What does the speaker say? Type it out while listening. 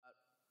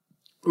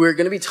we're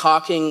going to be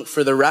talking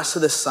for the rest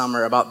of the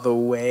summer about the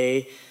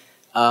way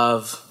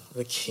of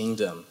the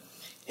kingdom.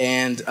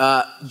 And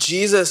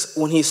Jesus,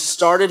 when he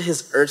started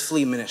his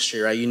earthly ministry,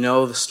 right? You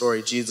know the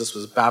story. Jesus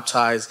was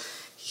baptized.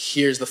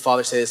 He hears the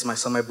Father say, "This is my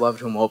Son, my beloved,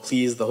 whom well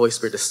pleased." The Holy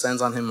Spirit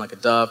descends on him like a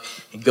dove.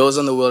 He goes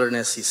in the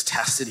wilderness. He's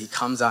tested. He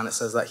comes out, and it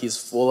says that he's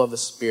full of the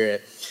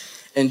Spirit.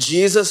 And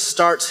Jesus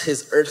starts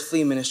his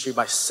earthly ministry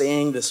by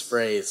saying this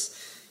phrase.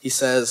 He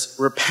says,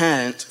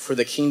 "Repent, for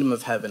the kingdom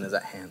of heaven is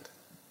at hand."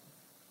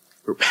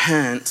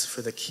 Repent,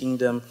 for the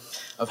kingdom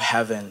of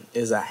heaven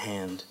is at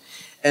hand.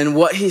 And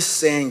what he's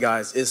saying,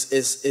 guys,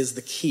 is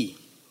the key.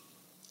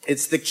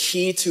 It's the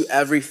key to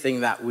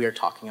everything that we are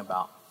talking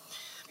about.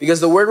 Because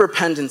the word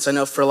repentance, I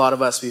know for a lot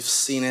of us, we've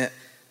seen it,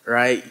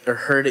 right? Or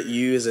heard it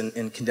used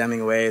in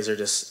condemning ways, or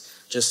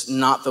just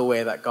not the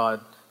way that God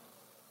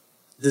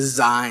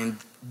designed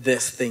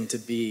this thing to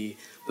be.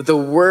 But the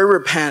word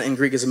repent in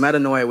Greek is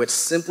metanoia, which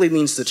simply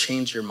means to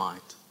change your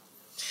mind.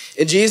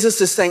 And Jesus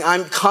is saying,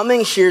 I'm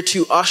coming here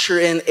to usher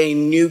in a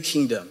new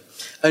kingdom,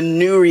 a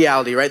new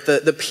reality, right?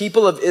 The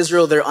people of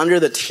Israel, they're under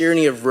the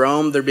tyranny of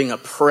Rome. They're being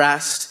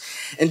oppressed.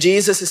 And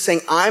Jesus is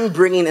saying, I'm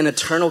bringing an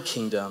eternal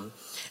kingdom.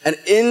 And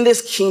in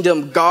this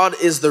kingdom, God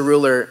is the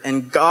ruler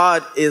and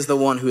God is the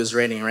one who is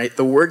reigning, right?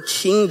 The word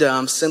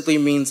kingdom simply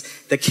means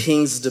the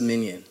king's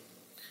dominion,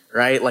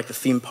 right? Like the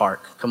theme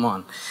park. Come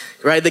on,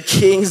 right? The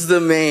king's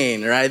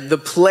domain, right? The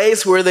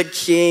place where the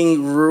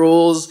king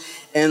rules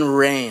and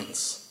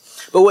reigns.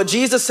 But what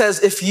Jesus says,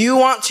 if you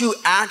want to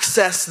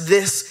access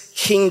this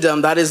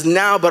kingdom that is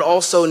now but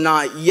also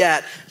not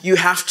yet, you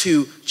have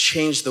to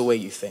change the way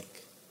you think.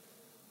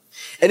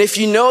 And if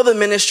you know the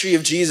ministry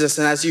of Jesus,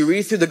 and as you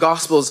read through the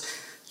Gospels,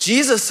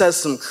 Jesus says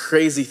some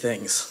crazy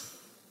things.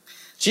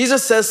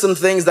 Jesus says some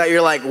things that you're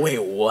like,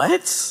 wait,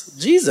 what?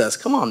 Jesus,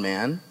 come on,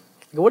 man.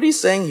 What are you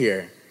saying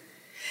here?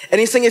 And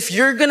he's saying, if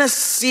you're going to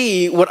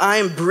see what I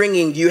am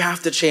bringing, you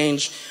have to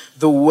change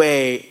the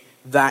way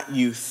that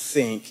you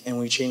think. And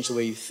when you change the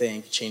way you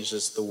think, it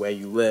changes the way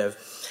you live.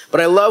 But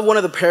I love one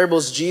of the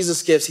parables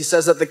Jesus gives. He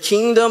says that the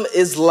kingdom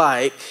is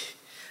like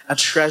a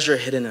treasure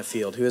hidden in a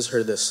field. Who has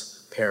heard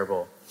this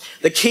parable?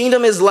 The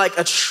kingdom is like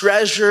a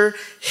treasure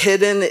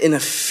hidden in a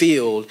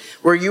field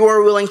where you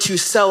are willing to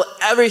sell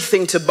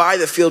everything to buy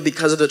the field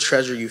because of the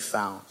treasure you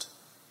found.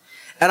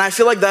 And I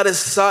feel like that is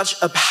such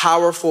a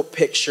powerful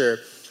picture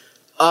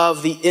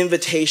of the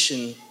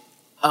invitation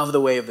of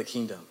the way of the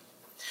kingdom.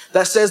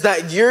 That says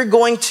that you're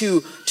going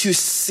to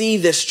see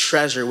this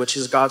treasure, which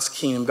is God's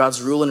kingdom, God's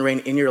rule and reign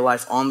in your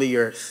life on the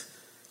earth,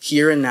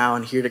 here and now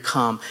and here to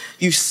come.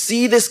 You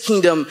see this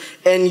kingdom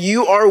and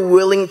you are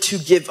willing to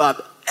give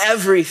up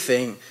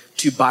everything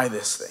to buy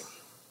this thing.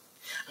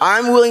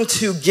 I'm willing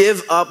to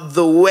give up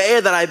the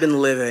way that I've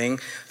been living,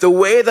 the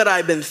way that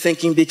I've been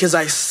thinking, because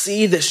I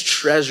see this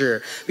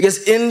treasure. Because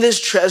in this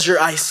treasure,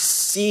 I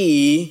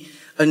see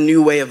a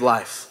new way of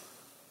life.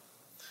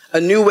 A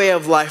new way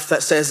of life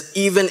that says,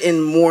 even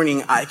in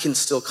mourning, I can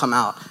still come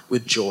out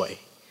with joy.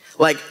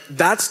 Like,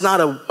 that's not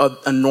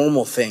a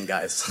normal thing,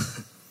 guys.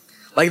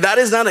 Like, that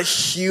is not a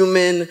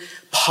human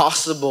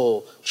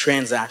possible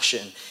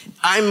transaction.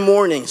 I'm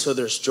mourning, so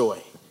there's joy.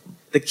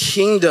 The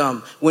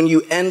kingdom, when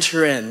you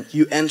enter in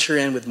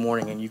with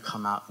mourning and you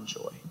come out in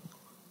joy.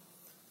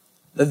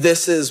 That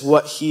this is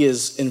what he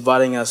is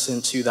inviting us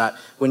into, that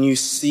when you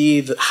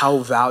see how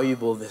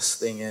valuable this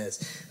thing is,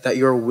 that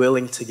you're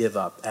willing to give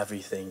up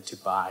everything to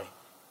buy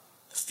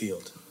the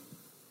field.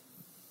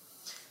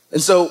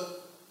 And so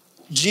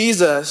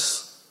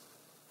Jesus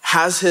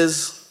has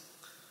his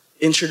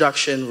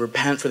introduction,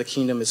 repent for the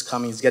kingdom is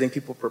coming. He's getting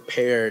people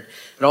prepared.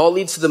 It all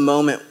leads to the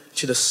moment,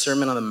 to the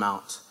Sermon on the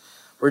Mount,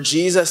 where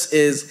Jesus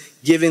is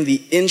giving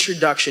the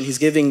introduction. He's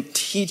giving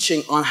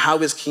teaching on how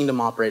his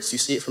kingdom operates. You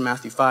see it from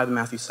Matthew 5 and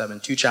Matthew 7,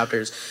 2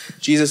 chapters.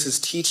 Jesus is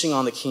teaching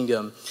on the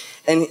kingdom.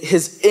 And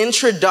his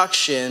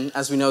introduction,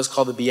 as we know, is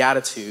called the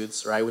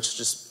Beatitudes, right? Which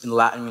just in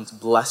Latin means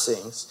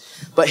blessings.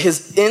 But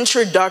his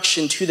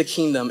introduction to the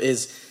kingdom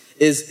is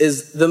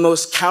the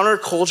most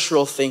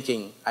countercultural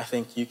thinking I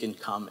think you can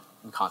come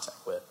in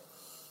contact with.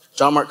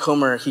 John Mark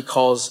Comer, he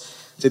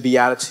calls the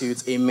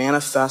Beatitudes a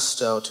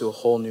manifesto to a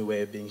whole new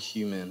way of being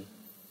human.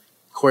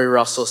 Corey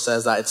Russell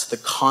says that it's the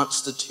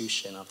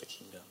constitution of the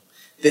kingdom.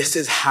 This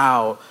is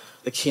how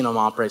the kingdom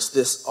operates.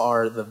 This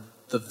are the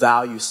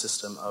value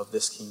system of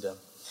this kingdom.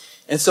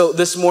 And so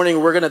this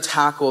morning, we're going to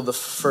tackle the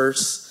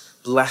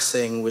first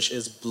blessing, which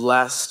is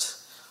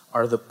blessed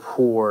are the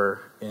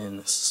poor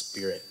in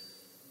spirit.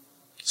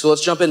 So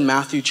let's jump in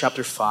Matthew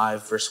chapter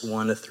 5, verse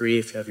 1 to 3.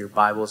 If you have your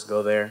Bibles,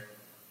 go there.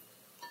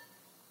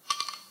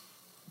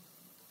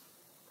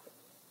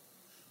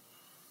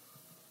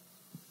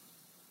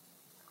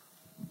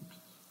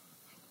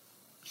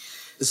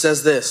 It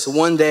says this: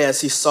 one day as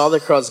he saw the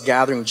crowds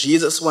gathering,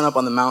 Jesus went up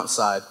on the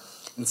mountainside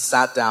and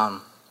sat down.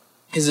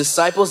 His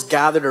disciples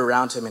gathered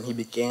around him and he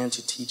began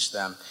to teach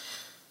them.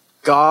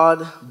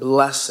 God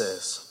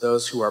blesses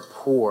those who are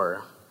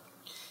poor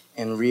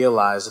and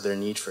realize their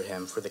need for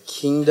him, for the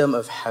kingdom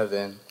of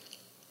heaven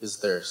is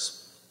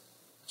theirs.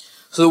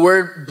 So the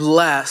word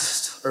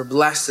blessed or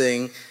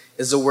blessing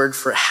is a word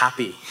for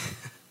happy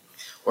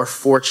or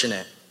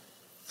fortunate.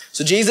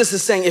 So Jesus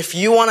is saying, if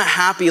you want a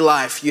happy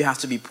life, you have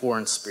to be poor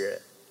in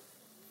spirit.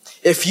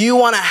 If you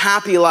want a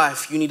happy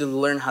life, you need to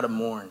learn how to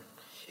mourn.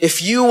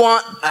 If you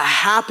want a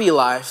happy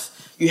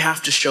life, you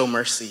have to show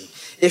mercy.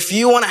 If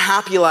you want a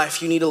happy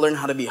life, you need to learn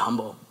how to be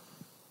humble.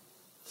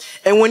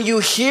 And when you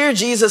hear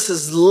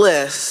Jesus'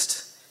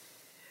 list,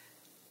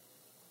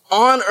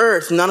 on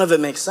earth, none of it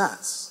makes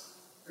sense.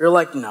 You're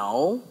like,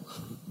 no,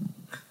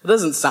 it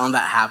doesn't sound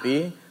that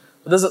happy.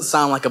 It doesn't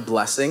sound like a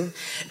blessing.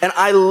 And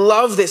I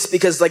love this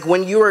because like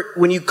when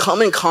you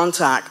come in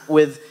contact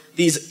with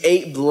these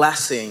 8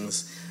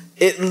 blessings,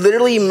 it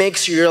literally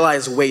makes you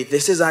realize, wait,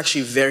 this is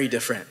actually very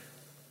different.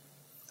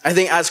 I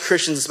think as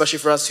Christians, especially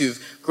for us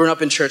who've grown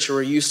up in church or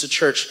we're used to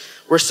church,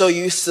 we're so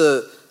used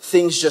to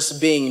things just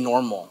being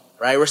normal,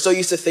 right? We're so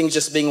used to things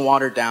just being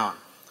watered down.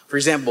 For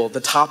example, the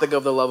topic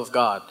of the love of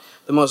God,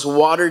 the most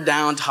watered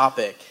down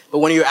topic. But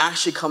when you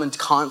actually come into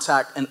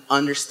contact and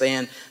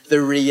understand the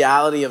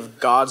reality of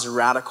God's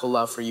radical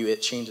love for you,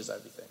 it changes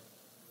everything.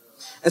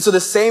 And so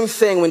the same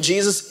thing, when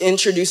Jesus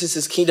introduces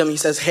his kingdom, he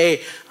says,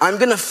 hey, I'm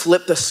going to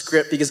flip the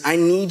script because I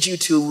need you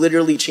to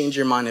literally change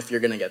your mind if you're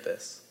going to get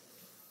this.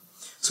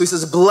 So he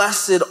says,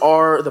 blessed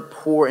are the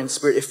poor in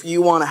spirit. If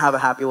you want to have a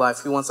happy life,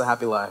 who wants a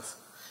happy life?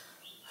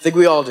 I think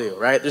we all do,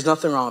 right? There's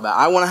nothing wrong with that.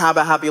 I want to have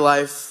a happy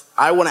life.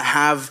 I want to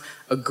have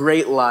a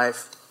great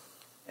life.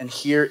 And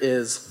here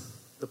is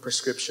the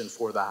prescription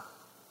for that.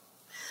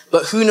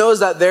 But who knows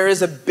that there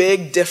is a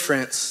big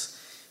difference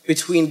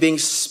between being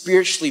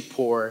spiritually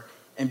poor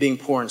and being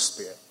poor in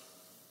spirit?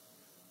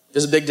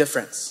 There's a big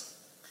difference.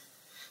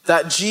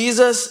 That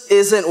Jesus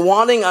isn't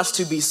wanting us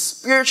to be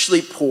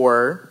spiritually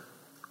poor,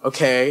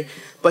 okay,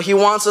 but he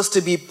wants us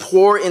to be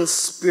poor in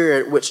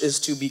spirit, which is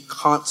to be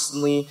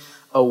constantly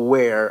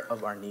aware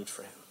of our need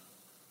for him.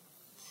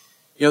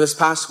 You know, this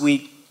past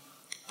week,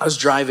 I was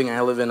driving,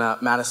 I live in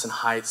Madison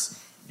Heights,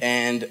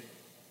 and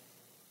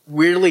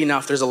weirdly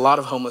enough, there's a lot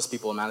of homeless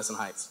people in Madison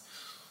Heights.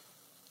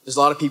 There's a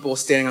lot of people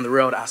standing on the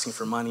road asking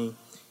for money.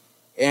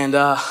 And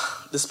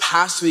this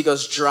past week, I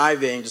was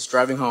just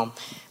driving home,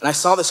 and I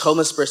saw this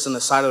homeless person on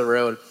the side of the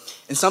road.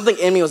 And something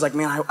in me was like,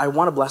 man, I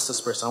want to bless this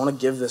person. I want to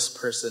give this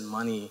person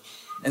money.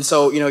 And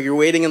so, you know, you're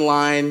waiting in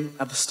line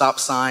at the stop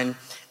sign,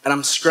 and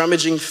I'm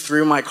scrummaging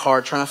through my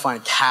car trying to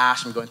find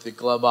cash. I'm going through the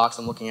glove box.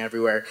 I'm looking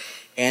everywhere.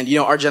 And, you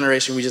know, our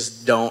generation, we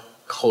just don't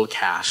hold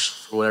cash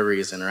for whatever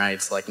reason, right?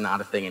 It's like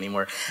not a thing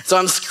anymore. So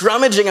I'm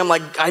scrummaging. I'm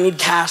like, I need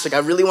cash. Like, I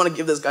really want to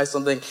give this guy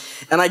something.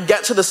 And I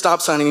get to the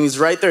stop sign, and he's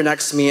right there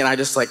next to me. And I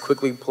just like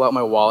quickly pull out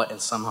my wallet,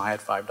 and somehow I had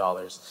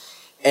 $5.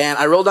 And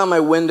I rolled down my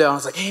window. And I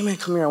was like, hey man,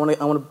 come here. I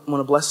want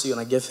to bless you.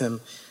 And I give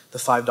him the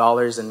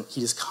 $5. And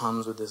he just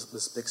comes with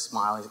this big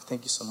smile. He's like,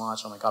 thank you so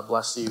much. I'm like, God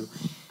bless you.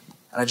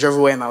 And I drove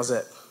away, and that was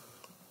it.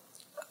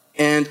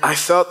 And I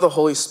felt the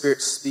Holy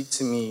Spirit speak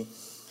to me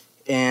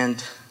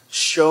and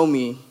show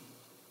me.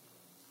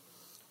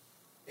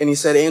 And he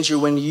said, Andrew,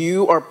 when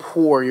you are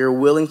poor, you're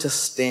willing to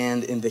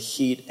stand in the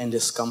heat and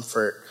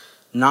discomfort,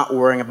 not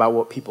worrying about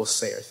what people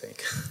say or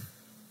think.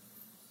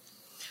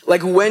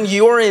 Like when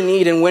you're in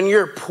need and when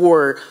you're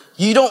poor,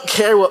 you don't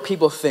care what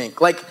people think.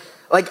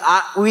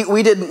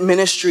 We did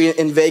ministry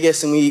in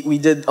Vegas, and we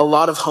did a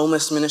lot of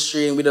homeless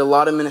ministry, and we did a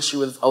lot of ministry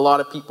with a lot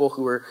of people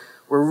who were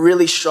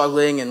really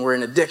struggling and were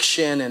in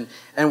addiction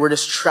and we're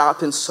just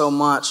trapped in so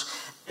much.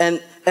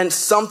 And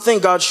something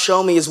God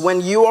showed me is when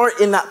you are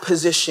in that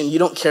position, you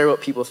don't care what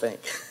people think.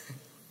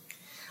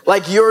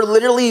 Like you're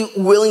literally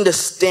willing to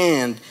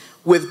stand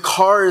with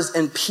cars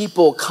and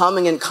people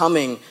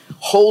coming,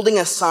 holding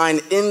a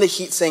sign in the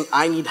heat saying,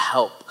 I need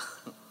help.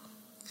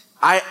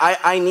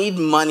 I need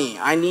money.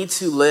 I need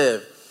to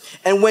live.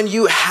 And when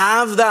you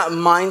have that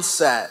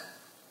mindset,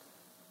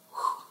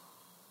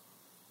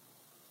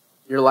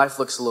 your life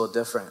looks a little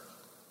different.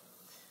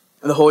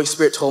 And the Holy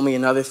Spirit told me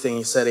another thing.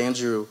 He said,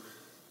 Andrew,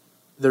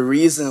 the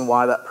reason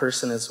why that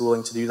person is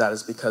willing to do that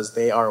is because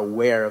they are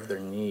aware of their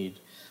need.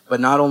 But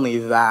not only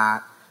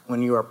that,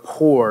 when you are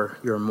poor,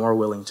 you're more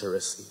willing to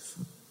receive.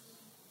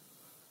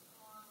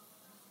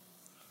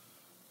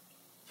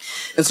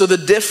 And so the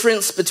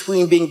difference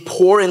between being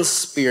poor in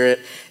spirit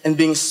and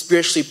being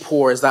spiritually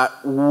poor is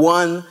that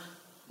one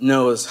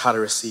knows how to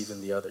receive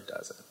and the other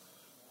doesn't.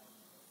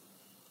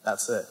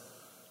 That's it.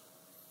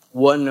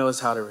 One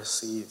knows how to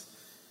receive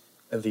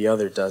and the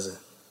other doesn't.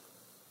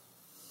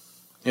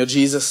 You know,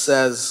 Jesus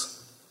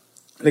says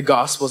in the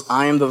Gospels,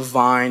 I am the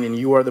vine and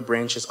you are the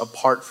branches.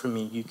 Apart from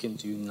me, you can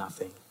do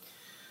nothing.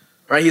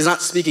 Right? He's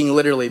not speaking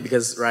literally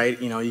because,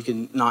 right, you know, you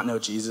can not know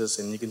Jesus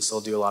and you can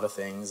still do a lot of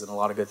things and a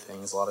lot of good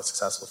things, a lot of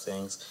successful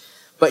things.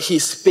 But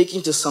he's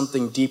speaking to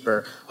something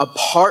deeper.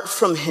 Apart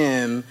from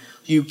him,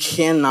 you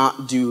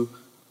cannot do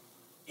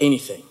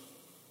anything.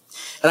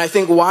 And I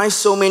think why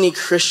so many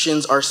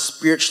Christians are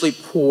spiritually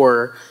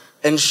poor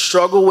and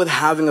struggle with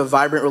having a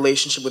vibrant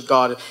relationship with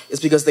God is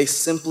because they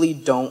simply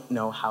don't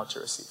know how to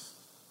receive.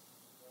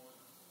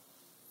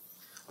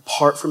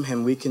 Apart from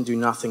him, we can do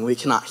nothing. We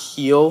cannot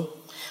heal.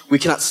 We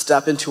cannot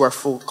step into our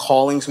full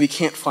callings. We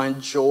can't find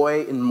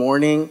joy in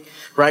mourning,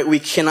 right? We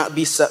cannot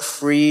be set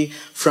free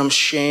from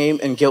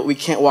shame and guilt. We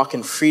can't walk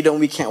in freedom.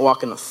 We can't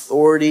walk in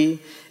authority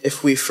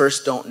if we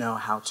first don't know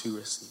how to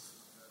receive.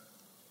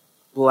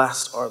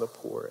 Blessed are the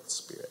poor in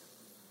spirit.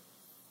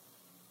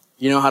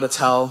 You know how to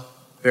tell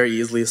very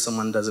easily if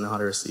someone doesn't know how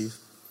to receive?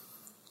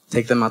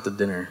 Take them out to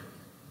dinner.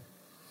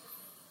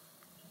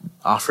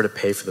 Offer to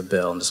pay for the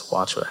bill and just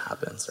watch what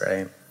happens,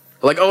 right?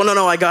 Like, oh,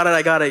 no, I got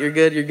it. You're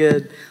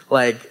good.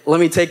 Like, let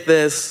me take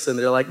this. And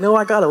they're like, no,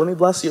 I got it. Let me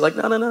bless you. Like,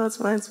 no, it's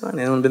fine.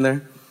 Anyone been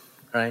there?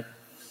 Right?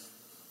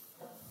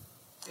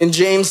 In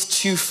James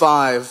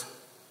 2:5,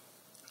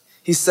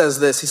 he says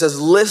this. He says,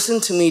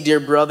 listen to me, dear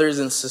brothers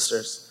and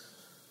sisters.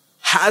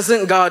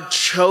 Hasn't God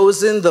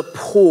chosen the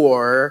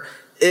poor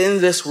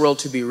in this world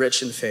to be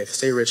rich in faith?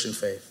 Say rich in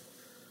faith.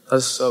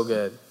 That's so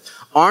good.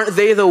 Aren't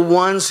they the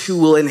ones who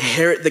will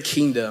inherit the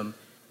kingdom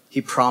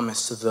he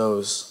promised to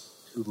those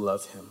who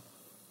love him?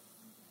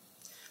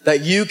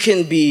 That you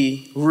can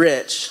be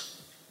rich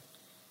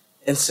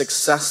and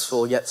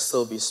successful, yet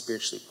still be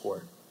spiritually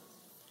poor.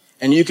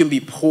 And you can be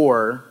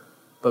poor,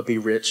 but be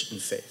rich in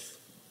faith.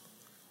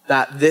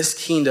 That this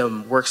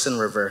kingdom works in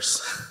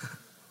reverse.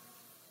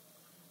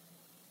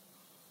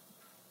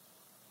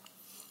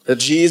 That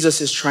Jesus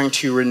is trying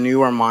to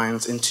renew our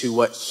minds into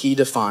what he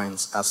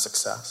defines as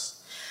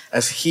success,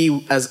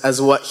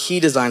 as what he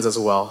designs as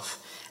wealth,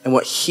 and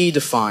what he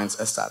defines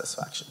as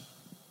satisfaction.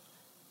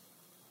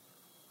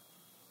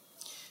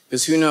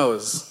 Because who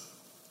knows,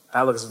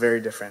 that looks very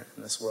different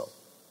in this world.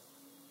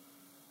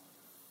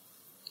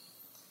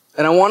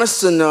 And I want us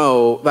to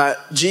know that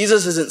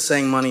Jesus isn't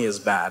saying money is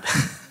bad,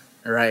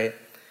 right?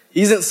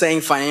 He isn't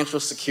saying financial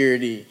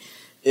security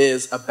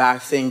is a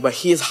bad thing, but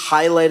he is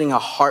highlighting a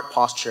heart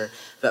posture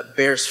that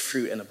bears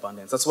fruit in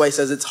abundance. That's why he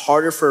says it's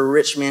harder for a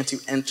rich man to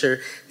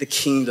enter the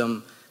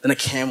kingdom than a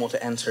camel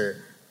to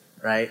enter,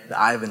 right, the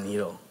eye of a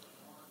needle.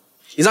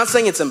 He's not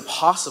saying it's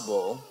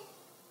impossible,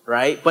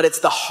 right, but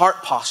it's the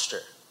heart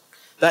posture.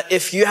 That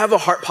if you have a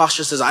heart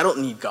posture that says, I don't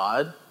need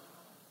God,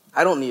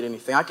 I don't need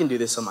anything, I can do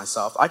this on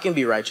myself, I can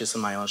be righteous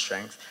in my own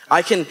strength,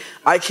 I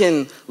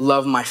can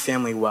love my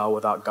family well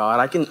without God,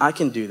 I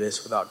can do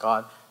this without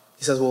God.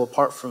 He says, well,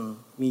 apart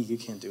from me, you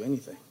can't do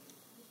anything.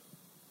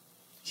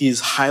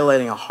 He's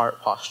highlighting a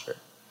heart posture.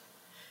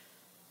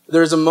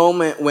 There's a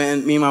moment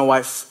when me and my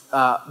wife,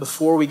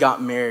 before we got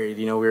married,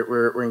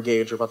 we're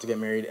engaged, we're about to get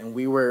married, and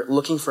we were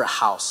looking for a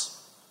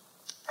house.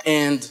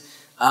 And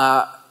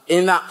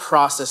in that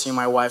process,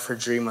 my wife, her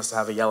dream was to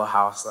have a yellow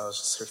house. That was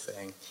just her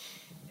thing.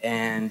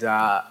 And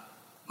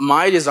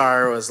my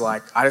desire was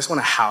like, I just want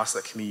a house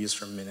that can be used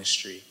for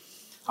ministry.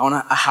 I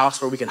want a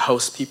house where we can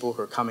host people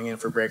who are coming in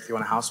for breakthrough. I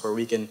want a house where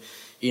we can,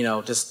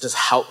 just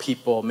help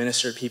people,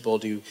 minister to people,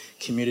 do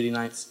community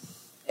nights.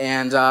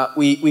 And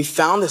we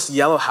found this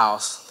yellow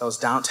house that was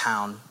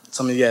downtown.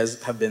 Some of you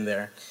guys have been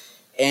there.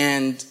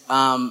 And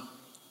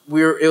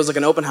it was like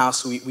an open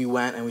house. We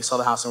went and we saw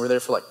the house, and we were there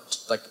for like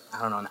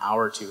I don't know, an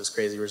hour or two. It was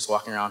crazy. We were just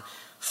walking around.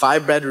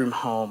 5-bedroom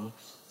home.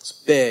 It's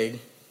big.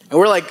 And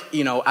we're like,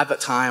 at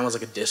that time, I was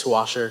like a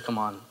dishwasher. Come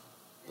on.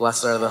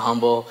 Blessed are the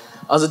humble.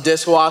 I was a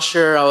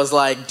dishwasher. I was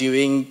like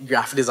doing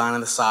graphic design on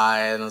the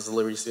side, and I was a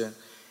Liberty student.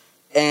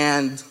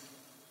 And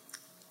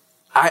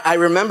I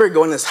remember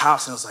going to this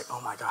house, and I was like,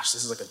 oh my gosh,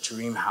 this is like a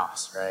dream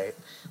house, right?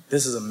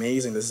 This is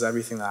amazing. This is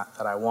everything that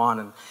I want.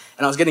 And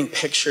I was getting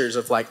pictures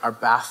of like our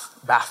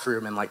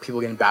bathroom and like people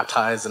getting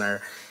baptized in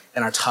our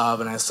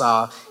tub. And I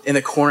saw in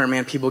the corner,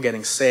 man, people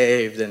getting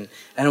saved. And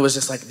it was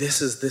just like,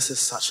 this is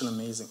such an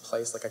amazing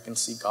place. Like I can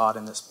see God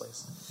in this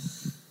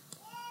place.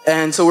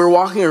 And so we were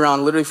walking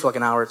around literally for like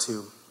an hour or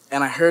two.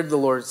 And I heard the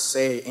Lord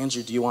say,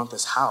 Andrew, do you want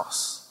this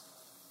house?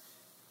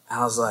 And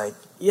I was like,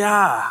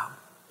 yeah,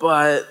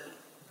 but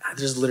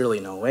there's literally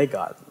no way,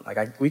 God.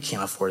 Like, we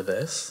can't afford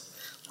this.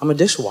 I'm a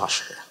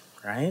dishwasher,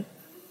 right?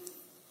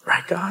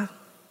 Right, God?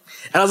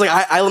 And I was like,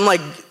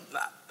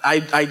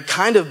 I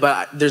kind of,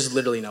 but there's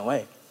literally no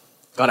way.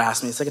 God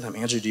asked me a second time,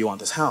 Andrew, do you want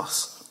this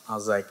house? I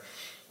was like,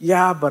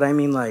 yeah, but I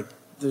mean, like,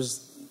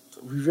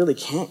 we really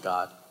can't,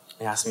 God.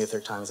 He asked me a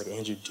third time, he's like,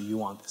 Andrew, do you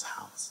want this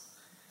house?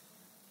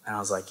 And I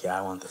was like, yeah,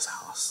 I want this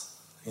house.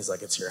 He's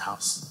like, it's your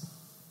house.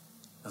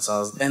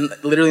 And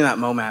literally in that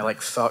moment, I like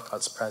felt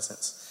God's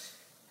presence.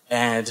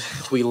 And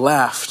we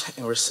left,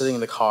 and we're sitting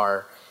in the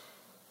car,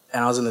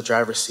 and I was in the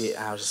driver's seat,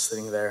 and I was just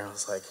sitting there, and I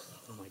was like,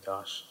 oh my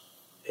gosh,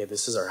 hey,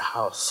 this is our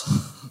house.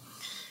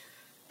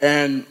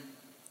 And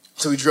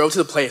so we drove to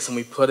the place, and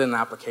we put in an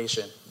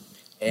application.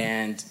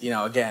 And,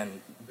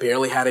 again,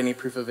 barely had any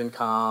proof of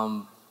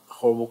income,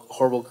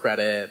 horrible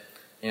credit,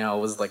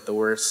 was like the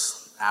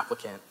worst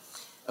applicant.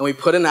 And we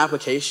put in an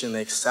application,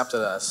 they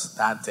accepted us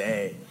that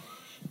day.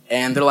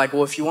 And they're like,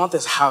 well, if you want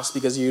this house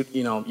because you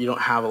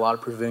don't have a lot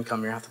of proof of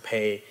income, you're going to have to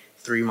pay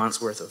 3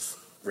 months worth of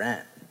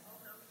rent.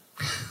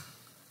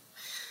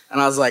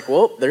 And I was like,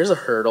 well, there's a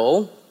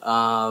hurdle.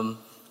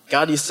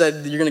 God, you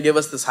said you're going to give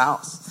us this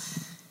house.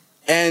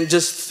 And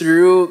just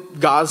through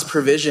God's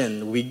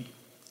provision,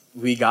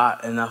 we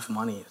got enough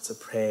money to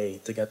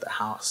pay to get the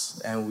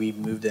house. And we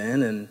moved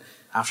in, and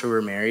after we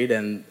were married,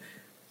 and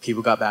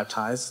people got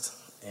baptized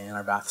in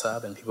our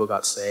bathtub, and people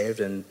got saved,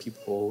 and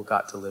people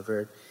got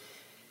delivered.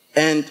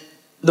 And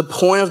the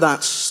point of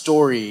that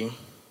story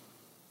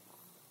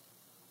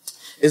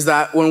is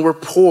that when we're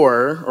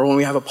poor, or when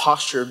we have a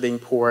posture of being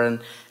poor,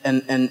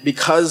 and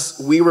because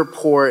we were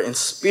poor in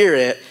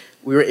spirit,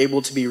 we were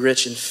able to be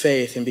rich in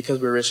faith, and because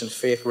we were rich in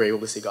faith, we were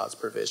able to see God's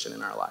provision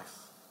in our life.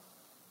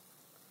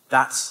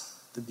 That's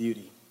the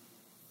beauty.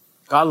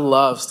 God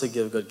loves to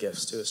give good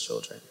gifts to his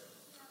children.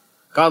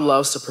 God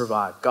loves to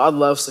provide. God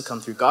loves to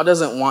come through. God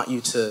doesn't want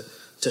you to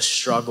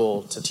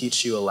struggle to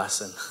teach you a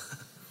lesson.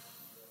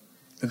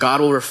 God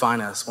will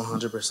refine us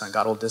 100%.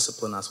 God will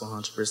discipline us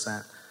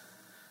 100%.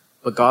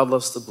 But God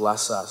loves to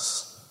bless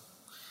us.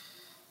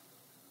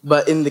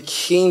 But in the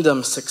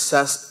kingdom,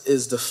 success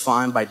is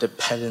defined by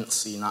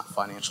dependency, not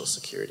financial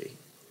security.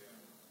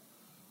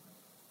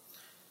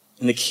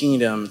 In the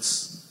kingdom,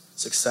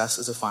 success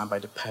is defined by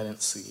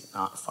dependency,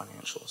 not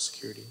financial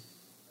security.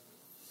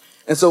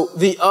 And so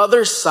the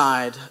other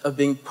side of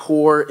being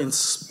poor in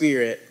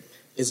spirit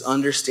is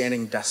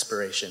understanding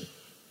desperation.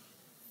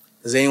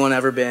 Has anyone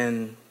ever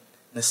been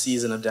in a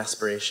season of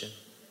desperation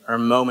or a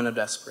moment of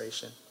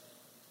desperation?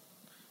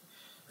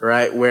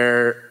 Right?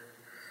 Where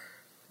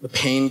the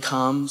pain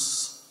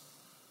comes,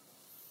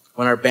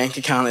 when our bank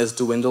account is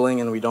dwindling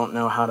and we don't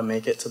know how to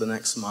make it to the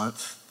next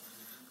month,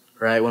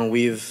 right? When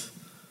we've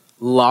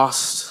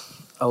lost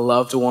a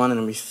loved one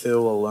and we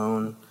feel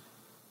alone.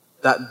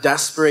 That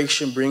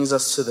desperation brings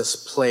us to this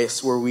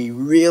place where we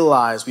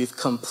realize we've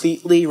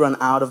completely run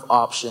out of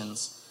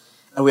options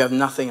and we have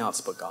nothing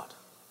else but God.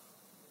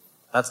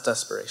 That's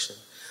desperation.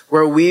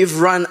 Where we've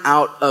run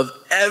out of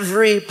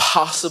every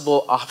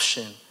possible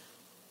option.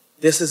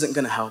 This isn't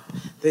going to help.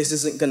 This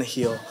isn't going to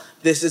heal.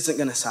 This isn't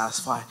going to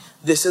satisfy.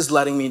 This is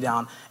letting me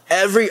down.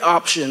 Every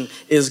option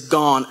is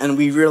gone, and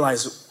we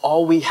realize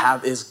all we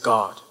have is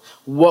God.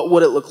 What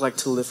would it look like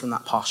to live from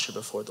that posture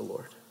before the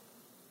Lord?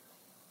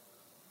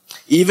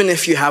 Even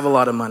if you have a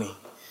lot of money,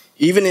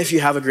 even if you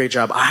have a great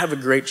job. I have a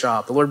great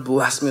job. The Lord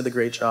blessed me with a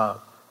great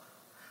job.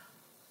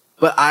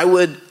 But I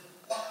would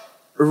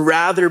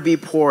rather be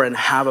poor and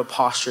have a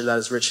posture that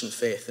is rich in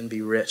faith than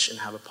be rich and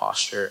have a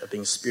posture of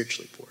being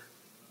spiritually poor.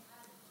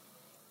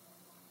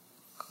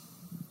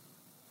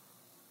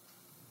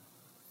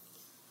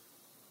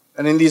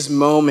 And in these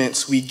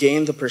moments, we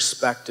gain the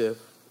perspective,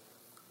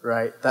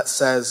 right, that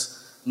says,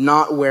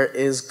 not where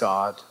is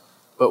God,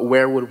 but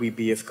where would we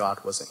be if God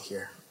wasn't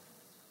here?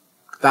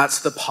 That's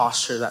the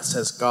posture that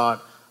says, God,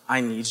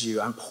 I need you.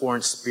 I'm poor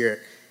in spirit.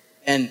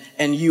 And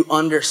you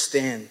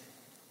understand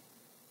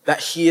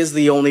that he is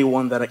the only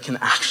one that can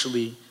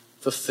actually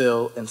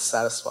fulfill and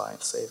satisfy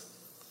and save.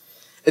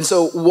 And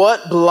so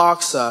what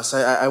blocks us,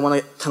 I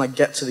want to kind of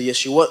get to the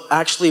issue, what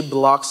actually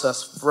blocks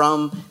us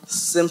from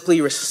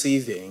simply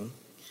receiving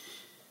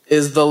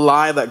is the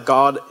lie that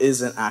God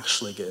isn't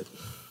actually good.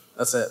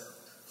 That's it.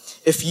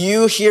 If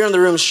you here in the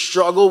room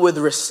struggle with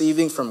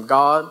receiving from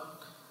God,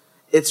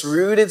 it's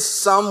rooted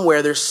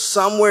somewhere. There's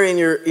somewhere in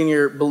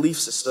your belief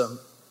system.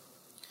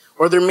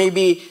 Or there may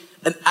be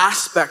an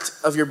aspect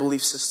of your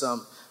belief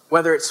system,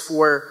 whether it's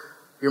for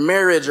your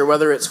marriage or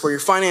whether it's for your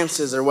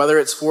finances or whether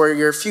it's for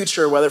your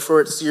future, whether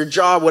it's your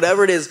job,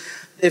 whatever it is.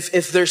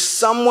 If there's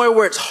somewhere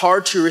where it's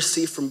hard to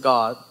receive from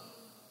God,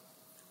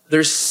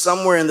 there's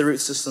somewhere in the root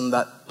system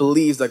that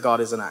believes that God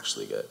isn't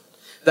actually good.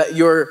 That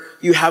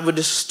you have a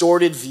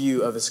distorted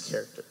view of his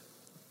character.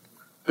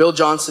 Bill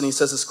Johnson, he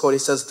says this quote, he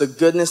says, the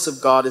goodness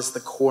of God is the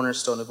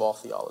cornerstone of all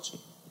theology.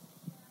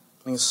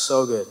 I think it's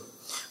so good.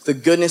 The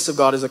goodness of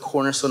God is a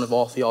cornerstone of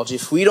all theology.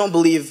 If we don't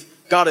believe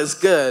God is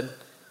good,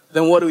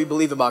 then what do we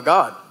believe about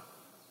God?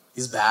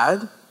 He's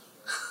bad?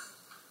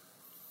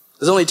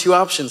 There's only two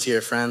options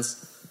here,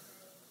 friends.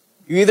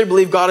 You either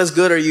believe God is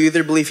good or you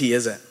either believe he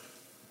isn't.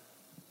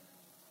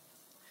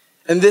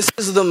 And this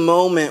is the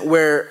moment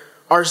where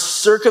our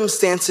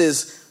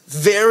circumstances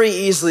very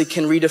easily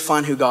can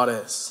redefine who God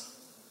is.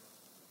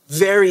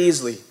 Very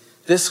easily.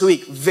 This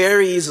week,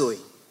 very easily.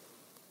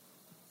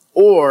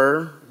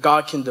 Or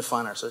God can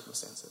define our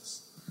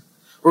circumstances.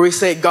 Where we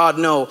say, God,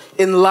 no,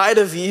 in light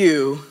of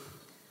you,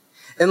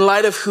 in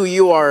light of who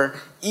you are,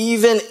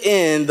 even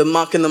in the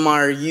muck and the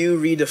mire, you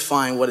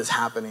redefine what is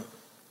happening.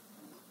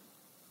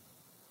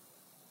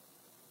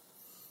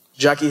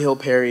 Jackie Hill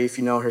Perry, if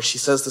you know her, she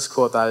says this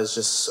quote that is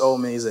just so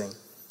amazing.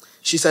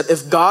 She said,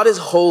 if God is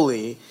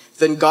holy,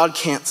 then God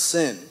can't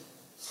sin.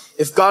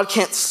 If God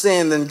can't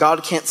sin, then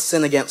God can't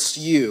sin against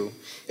you.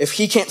 If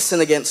he can't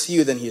sin against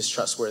you, then he is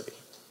trustworthy.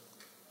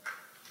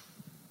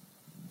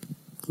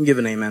 You can give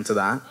an amen to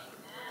that.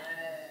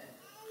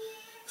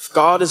 If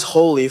God is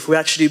holy, if we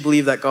actually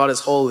believe that God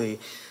is holy,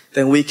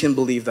 then we can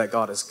believe that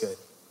God is good.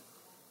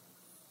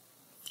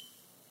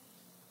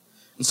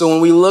 And so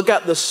when we look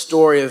at the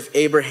story of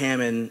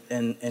Abraham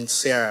and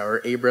Sarah, or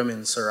Abram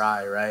and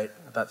Sarai, right,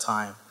 at that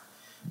time,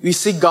 we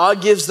see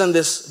God gives them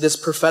this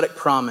prophetic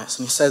promise.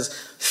 And he says,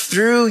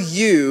 through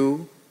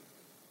you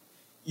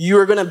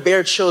are going to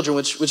bear children,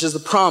 which is the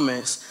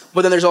promise.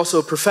 But then there's also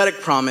a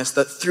prophetic promise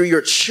that through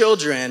your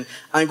children,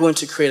 I'm going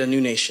to create a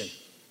new nation.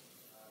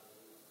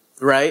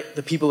 right?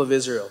 The people of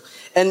Israel.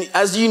 And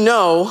as you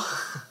know,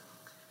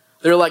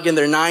 they're like in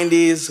their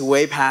 90s,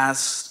 way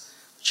past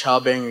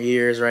childbearing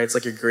years, right? It's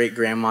like your great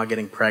grandma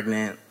getting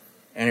pregnant.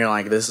 And you're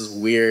like, this is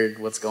weird.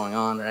 What's going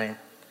on, right?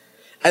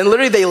 And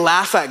literally they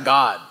laugh at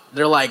God.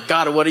 They're like,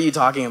 God, what are you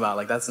talking about?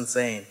 Like, that's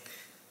insane.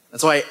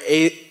 That's why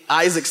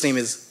Isaac's name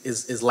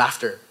is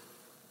laughter,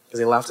 because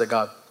they laughed at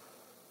God.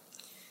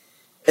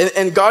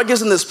 And God gives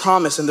them this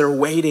promise, and they're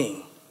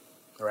waiting,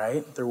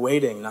 right? They're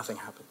waiting, nothing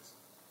happens.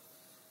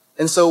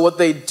 And so what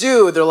they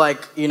do, they're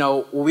like,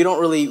 well,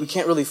 we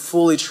can't really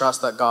fully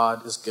trust that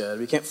God is good.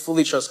 We can't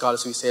fully trust God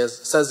as who he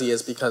says he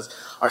is, because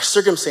our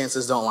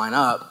circumstances don't line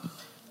up.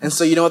 And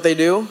so you know what they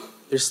do?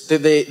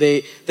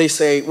 They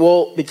say,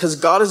 well, because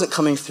God isn't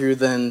coming through,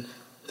 then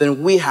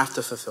we have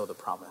to fulfill the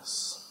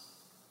promise.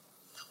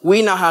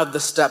 We now have to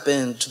step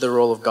into the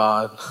role of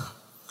God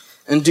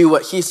and do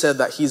what he said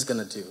that he's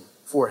going to do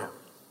for him.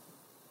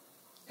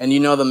 And you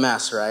know the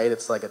mess, right?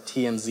 It's like a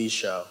TMZ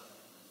show.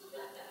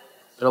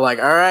 They're like,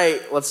 all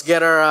right, let's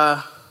get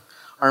our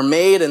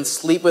maid and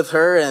sleep with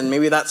her, and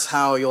maybe that's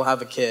how you'll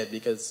have a kid,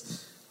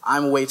 because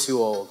I'm way too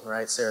old,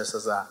 right? Sarah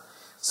says that.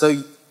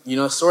 So you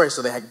know the story.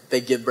 So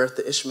they give birth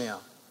to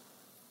Ishmael.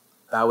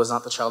 That was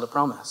not the child of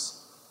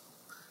promise.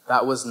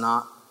 That was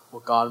not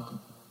what God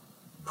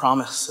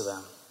promised to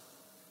them.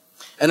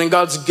 And in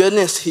God's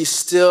goodness, he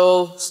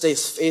still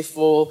stays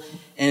faithful,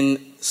 and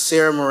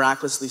Sarah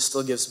miraculously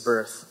still gives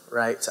birth,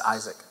 right, to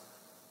Isaac.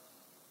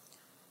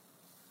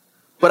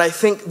 But I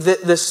think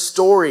that this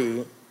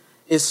story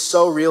is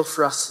so real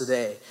for us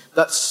today,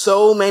 that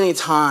so many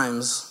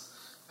times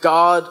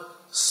God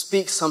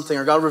speaks something,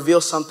 or God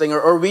reveals something,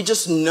 or we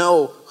just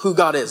know who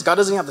God is. God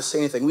doesn't have to say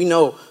anything. We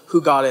know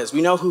who God is.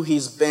 We know who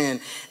he's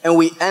been. And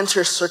we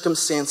enter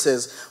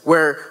circumstances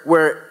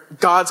where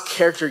God's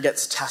character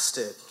gets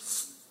tested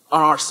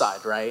on our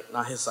side, right?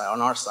 Not his side,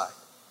 on our side.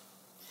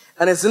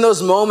 And it's in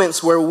those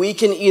moments where we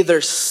can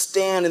either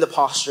stand in the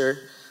posture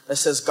that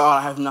says, God,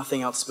 I have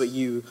nothing else but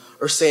you,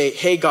 or say,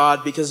 hey,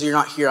 God, because you're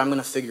not here, I'm going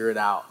to figure it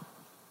out.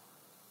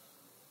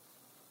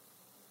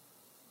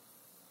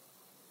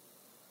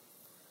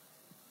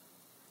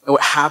 And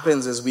what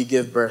happens is we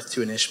give birth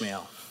to an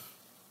Ishmael.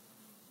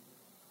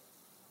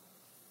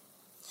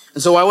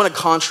 And so I want to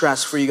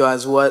contrast for you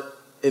guys what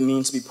it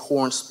means to be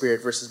poor in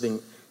spirit versus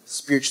being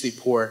spiritually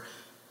poor.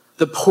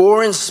 The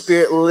poor in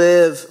spirit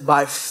live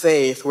by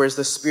faith, whereas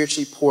the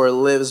spiritually poor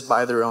lives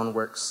by their own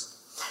works.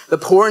 The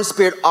poor in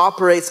spirit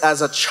operates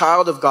as a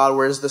child of God,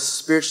 whereas the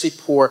spiritually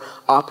poor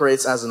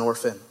operates as an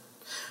orphan.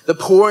 The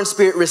poor in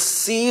spirit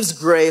receives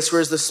grace,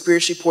 whereas the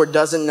spiritually poor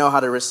doesn't know how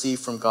to receive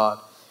from God.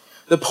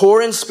 The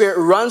poor in spirit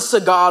runs to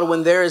God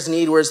when there is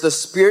need, whereas the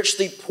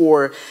spiritually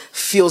poor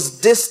feels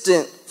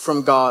distant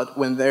from God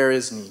when there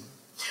is need.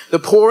 The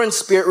poor in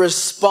spirit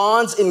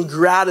responds in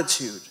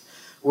gratitude,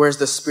 whereas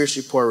the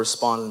spiritually poor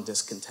responds in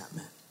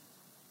discontentment.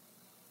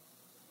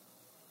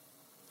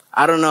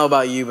 I don't know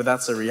about you, but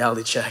that's a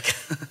reality check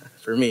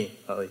for me,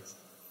 at least.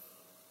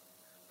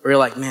 Where you're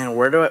like, man,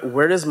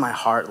 where does my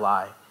heart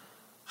lie?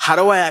 How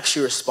do I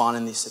actually respond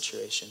in these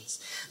situations?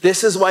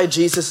 This is why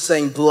Jesus is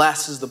saying,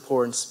 blessed is the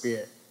poor in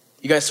spirit.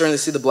 You guys starting to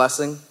see the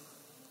blessing?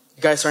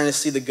 You guys starting to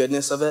see the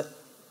goodness of it?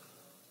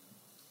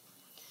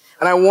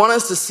 And I want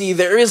us to see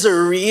there is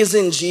a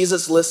reason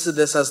Jesus listed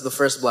this as the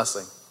first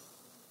blessing.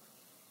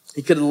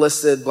 He could have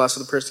listed, blessed are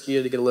the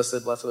persecuted. He could have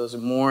listed, blessed are those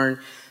who mourn.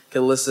 He could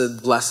have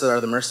listed, blessed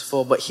are the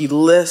merciful. But he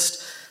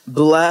lists,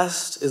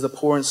 blessed is the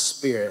poor in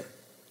spirit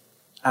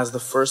as the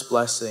first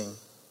blessing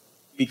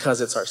because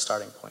it's our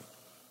starting point.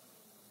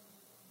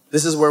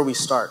 This is where we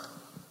start.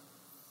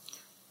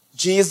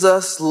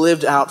 Jesus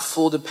lived out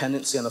full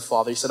dependency on the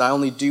Father. He said, I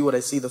only do what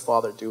I see the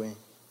Father doing.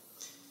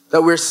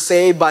 That we're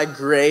saved by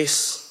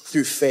grace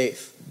through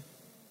faith,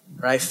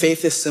 right?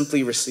 Faith is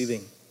simply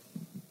receiving.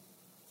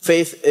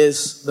 Faith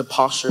is the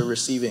posture of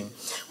receiving.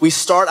 We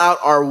start out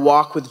our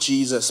walk with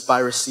Jesus by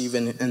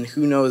receiving, and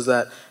who knows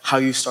that how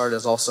you start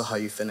is also how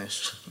you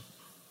finish.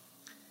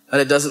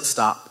 That it doesn't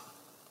stop.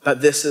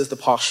 That this is the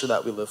posture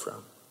that we live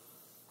from.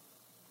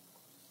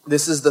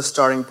 This is the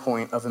starting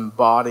point of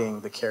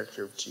embodying the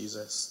character of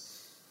Jesus.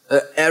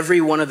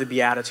 Every one of the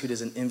Beatitudes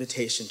is an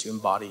invitation to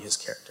embody his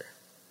character,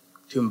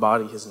 to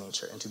embody his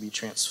nature, and to be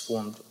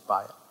transformed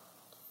by it.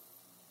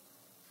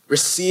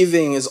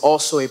 Receiving is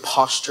also a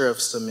posture of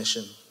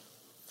submission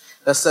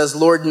that says,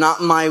 Lord,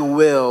 not my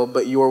will,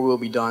 but your will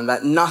be done.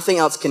 That nothing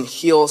else can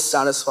heal,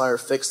 satisfy, or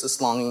fix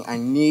this longing. I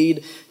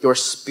need your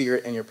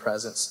spirit and your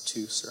presence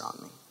to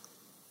surround me.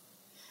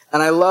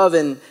 And I love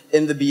in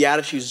the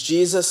Beatitudes,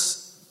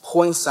 Jesus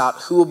points out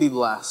who will be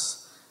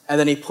blessed, and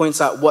then he points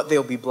out what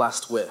they'll be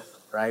blessed with,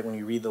 right? When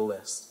you read the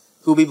list.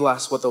 Who will be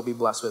blessed, what they'll be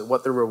blessed with,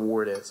 what their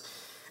reward is.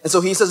 And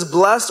so he says,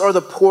 blessed are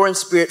the poor in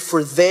spirit,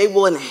 for they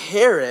will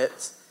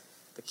inherit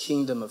the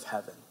kingdom of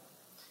heaven.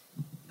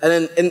 And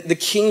then in the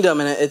kingdom,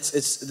 and it's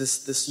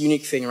this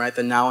unique thing, right?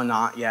 The now and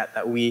not yet,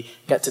 that we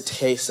get to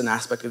taste an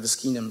aspect of this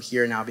kingdom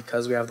here now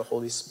because we have the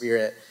Holy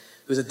Spirit,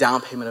 who's a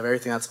down payment of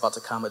everything that's about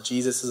to come. But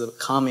Jesus is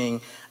coming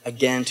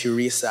again to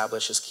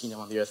reestablish his kingdom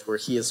on the earth where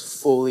he is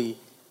fully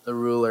the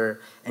ruler,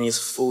 and he's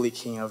fully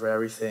king over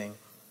everything.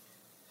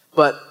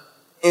 But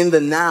in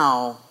the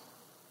now,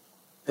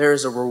 there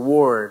is a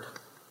reward,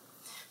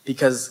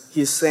 because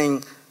he's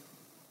saying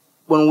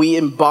when we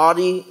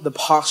embody the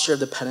posture of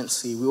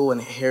dependency, we will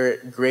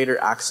inherit greater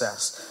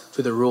access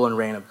to the rule and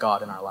reign of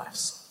God in our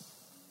lives.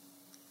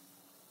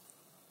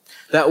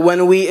 That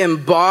when we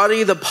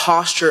embody the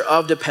posture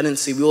of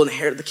dependency, we will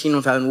inherit the kingdom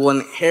of heaven. We'll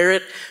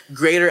inherit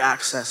greater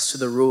access to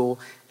the rule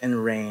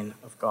and reign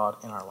of God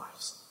in our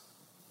lives.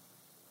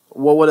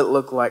 What would it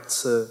look like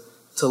to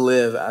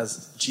live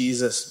as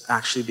Jesus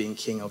actually being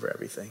king over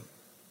everything?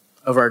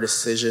 Over our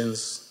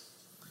decisions,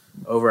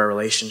 over our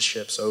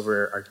relationships,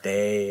 over our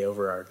day,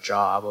 over our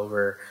job,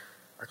 over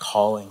our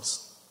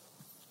callings.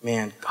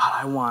 Man,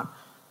 God,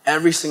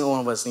 every single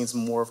one of us needs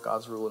more of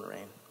God's rule and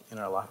reign in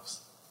our lives.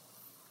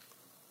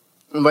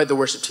 I invite the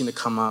worship team to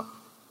come up.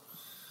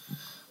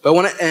 But I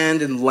want to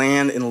end and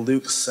land in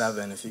Luke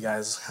 7, if you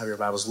guys have your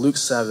Bibles. Luke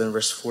 7,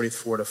 verse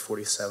 44 to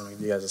 47. I'll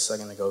give you guys a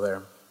second to go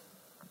there.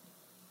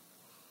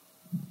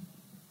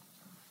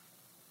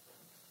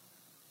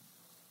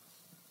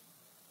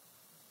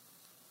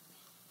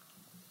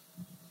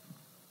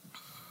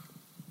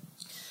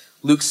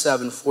 Luke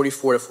 7,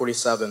 44 to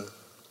 47.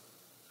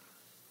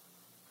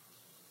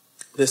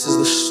 This is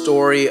the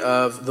story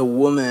of the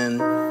woman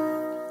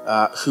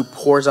who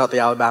pours out the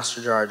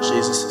alabaster jar at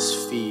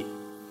Jesus' feet.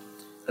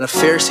 And a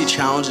Pharisee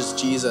challenges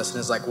Jesus and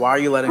is like, why are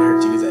you letting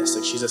her do this?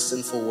 Like, she's a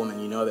sinful woman,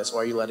 you know this.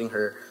 Why are you letting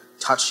her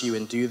touch you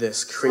and do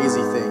this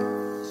crazy thing?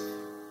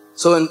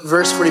 So in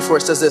verse 44,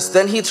 it says this,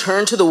 then he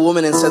turned to the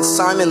woman and said,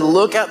 Simon,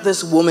 look at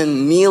this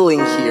woman kneeling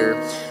here.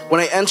 When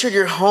I entered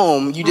your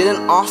home, you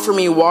didn't offer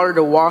me water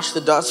to wash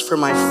the dust from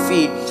my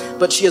feet,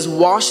 but she has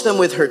washed them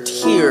with her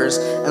tears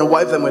and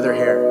wiped them with her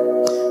hair.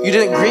 You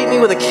didn't greet me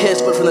with a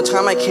kiss, but from the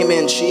time I came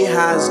in, she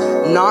has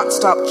not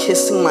stopped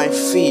kissing my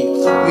feet.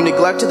 You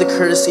neglected the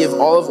courtesy of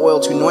olive oil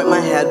to anoint my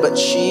head, but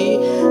she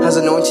has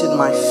anointed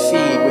my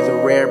feet with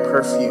a rare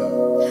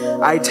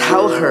perfume. I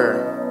tell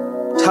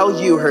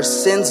you, her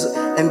sins,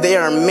 and they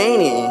are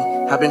many,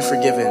 have been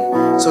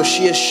forgiven. So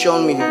she has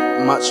shown me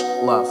much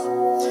love.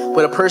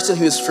 But a person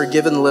who is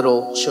forgiven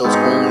little shows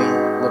only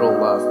little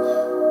love.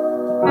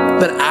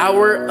 But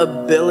our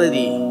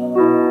ability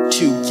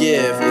to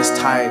give is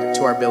tied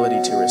to our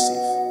ability to receive.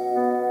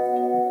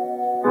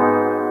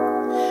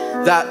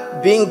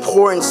 That being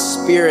poor in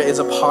spirit is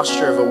a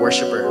posture of a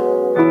worshiper.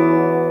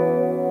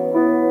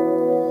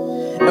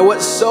 And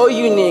what's so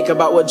unique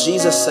about what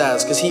Jesus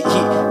says, because he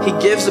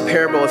gives a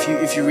parable,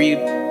 if you read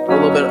a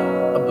little bit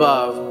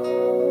above,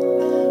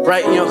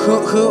 right? You know,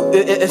 who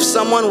if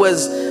someone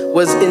was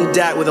in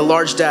debt with a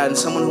large debt and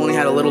someone who only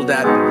had a little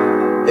debt,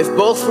 if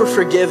both were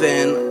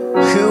forgiven,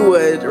 who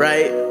would,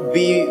 right,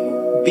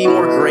 be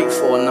more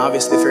grateful? And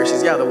obviously the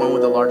Pharisees, the one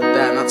with the larger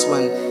debt. And that's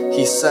when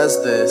he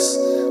says this,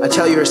 I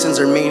tell you, her sins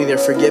are many, they're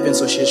forgiven,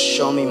 so she has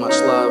shown me much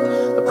love.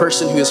 The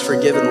person who is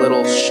forgiven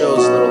little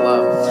shows little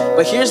love.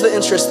 But here's the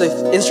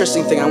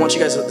interesting thing. I want you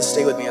guys to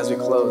stay with me as we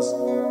close.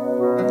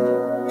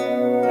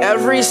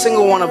 Every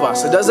single one of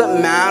us, it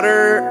doesn't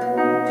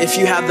matter if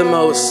you have the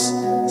most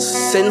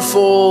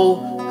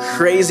sinful,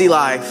 crazy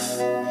life,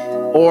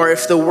 or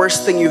if the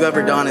worst thing you've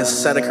ever done is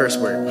said a curse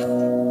word.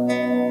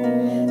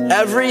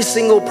 Every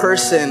single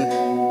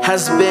person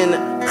has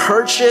been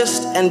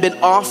purchased and been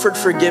offered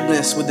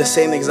forgiveness with the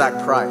same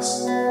exact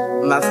price.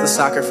 And that's the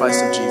sacrifice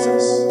of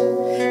Jesus.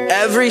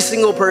 Every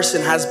single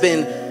person has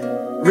been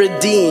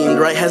redeemed,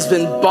 right? Has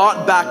been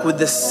bought back with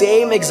the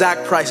same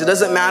exact price. It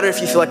doesn't matter if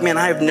you feel like, man,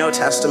 I have no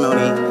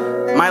testimony.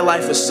 My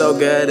life is so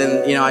good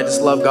and, I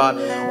just love God.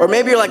 Or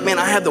maybe you're like, man,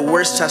 I have the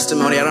worst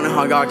testimony. I don't know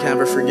how God can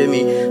ever forgive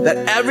me.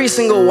 That every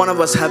single one of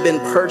us have been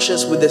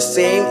purchased with the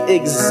same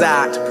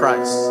exact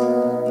price,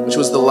 which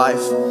was the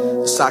life,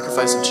 the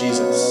sacrifice of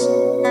Jesus.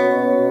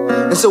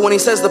 And so when he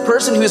says the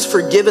person who is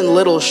forgiven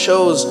little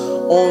shows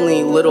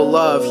only little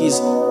love, he's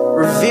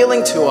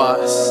revealing to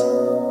us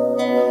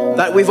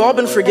that we've all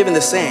been forgiven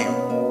the same,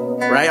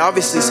 right?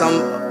 Obviously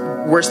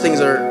some worse things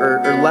or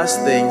less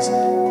things.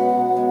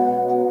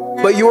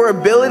 But your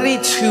ability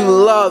to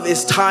love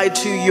is tied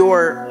to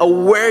your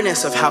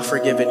awareness of how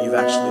forgiven you've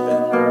actually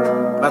been.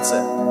 That's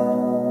it.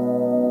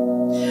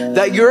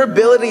 That your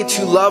ability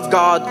to love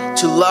God,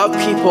 to love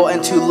people,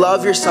 and to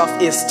love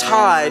yourself is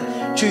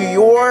tied to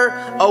your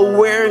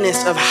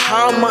awareness of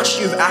how much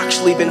you've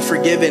actually been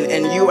forgiven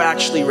and you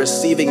actually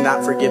receiving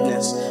that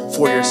forgiveness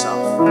for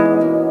yourself.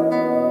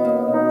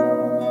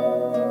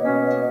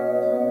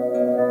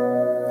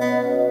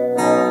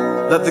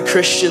 That the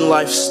Christian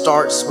life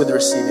starts with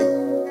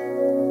receiving.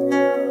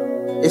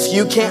 If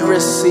you can't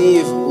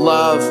receive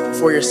love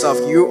for yourself,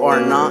 you are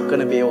not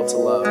going to be able to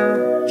love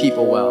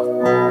people well,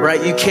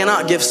 right? You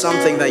cannot give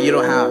something that you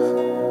don't have.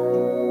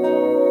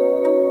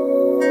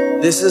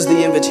 This is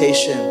the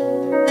invitation.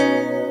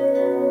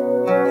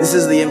 This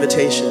is the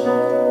invitation.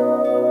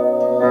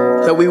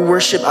 That we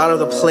worship out of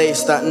the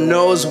place that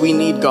knows we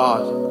need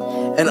God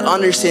and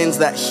understands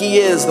that He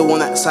is the one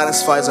that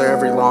satisfies our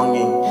every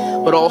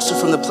longing, but also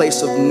from the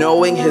place of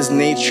knowing His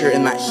nature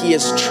and that He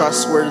is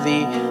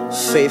trustworthy,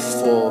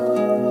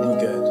 faithful,